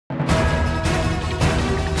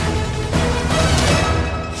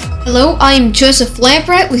Hello, I am Joseph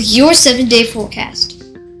Lampright with your 7-day forecast.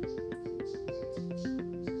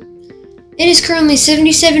 It is currently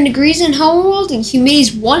 77 degrees in Hohenwald and humidity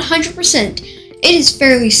is 100%. It is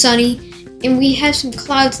fairly sunny and we have some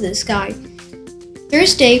clouds in the sky.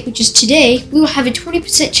 Thursday, which is today, we will have a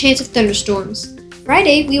 20% chance of thunderstorms.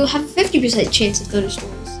 Friday, we will have a 50% chance of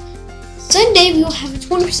thunderstorms. Sunday, we will have a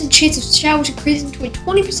 20% chance of showers increasing to a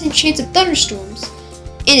 20% chance of thunderstorms.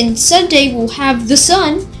 And Sunday, we'll have the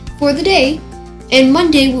sun for the day, and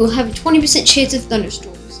Monday we will have a 20% chance of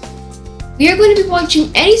thunderstorms. We are going to be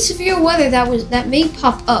watching any severe weather that may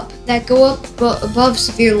pop up, that go up above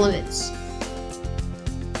severe limits.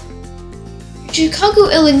 In Chicago,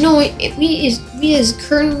 Illinois, it is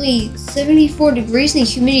currently 74 degrees and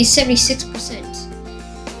the humidity is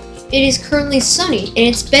 76%. It is currently sunny, and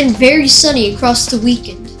it's been very sunny across the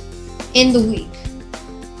weekend and the week.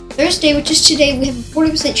 Thursday, which is today, we have a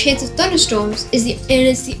 40% chance of thunderstorms, and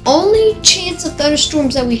it's the only chance of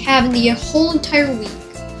thunderstorms that we have in the whole entire week.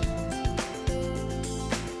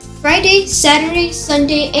 Friday, Saturday,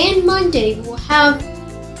 Sunday, and Monday, we will have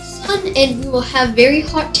sun and we will have very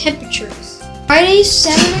hot temperatures. Friday,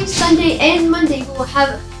 Saturday, Sunday, and Monday, we will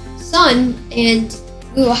have sun and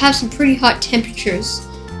we will have some pretty hot temperatures,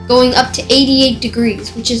 going up to 88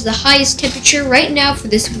 degrees, which is the highest temperature right now for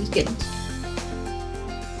this weekend.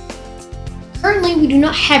 Currently, we do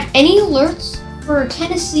not have any alerts for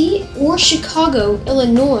Tennessee or Chicago,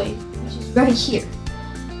 Illinois, which is right here.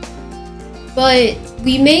 But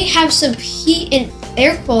we may have some heat and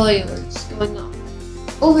air quality alerts going on.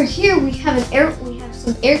 Over here, we have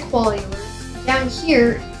some air quality alerts. Down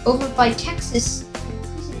here, over by Texas,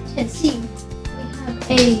 Tennessee, we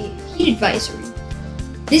have a heat advisory.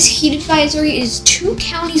 This heat advisory is 2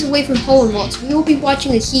 counties away from Hohenwald, so we will be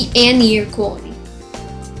watching the heat and the air quality.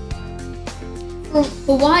 For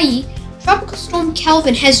Hawaii, Tropical Storm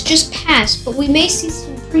Calvin has just passed, but we may see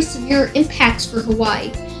some pretty severe impacts for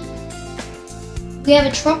Hawaii. We have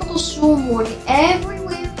a tropical storm warning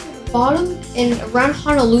everywhere from the bottom and around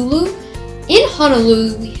Honolulu. In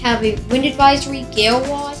Honolulu, we have a wind advisory, gale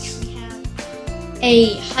watch, we have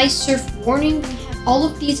a high surf warning, we have all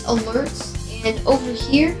of these alerts, and over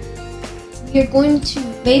here, we are going to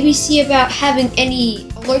maybe see about having any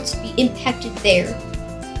alerts be impacted there.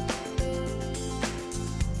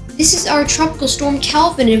 This is our Tropical Storm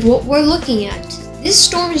Calvin and what we're looking at. This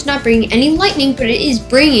storm is not bringing any lightning, but it is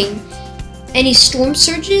bringing any storm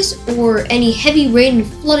surges or any heavy rain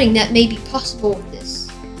and flooding that may be possible with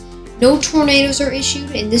this. No tornadoes are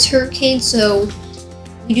issued in this hurricane, so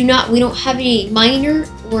we don't have any minor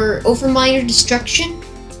or over minor destruction.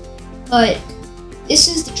 But this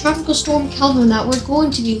is the Tropical Storm Calvin that we're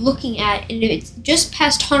going to be looking at, and it's just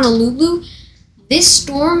past Honolulu. This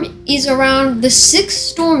storm is around the 6th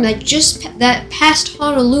storm that passed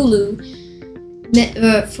Honolulu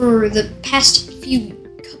for the past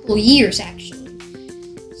couple years, actually.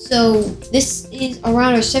 So this is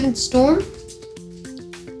around our 7th storm.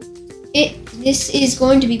 This is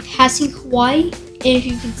going to be passing Hawaii, and if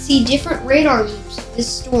you can see different radar loops of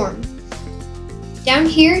this storm. Down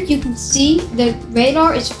here, you can see the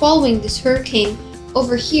radar is following this hurricane.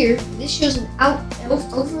 Over here, this shows an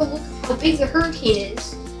overlook how big the hurricane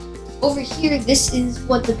is. Over here, this is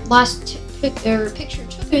what the last picture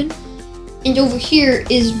took in, and over here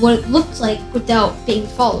is what it looked like without being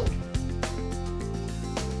followed.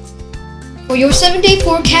 For your 7-day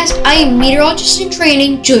forecast, I am meteorologist in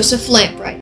training, Joseph Lampright.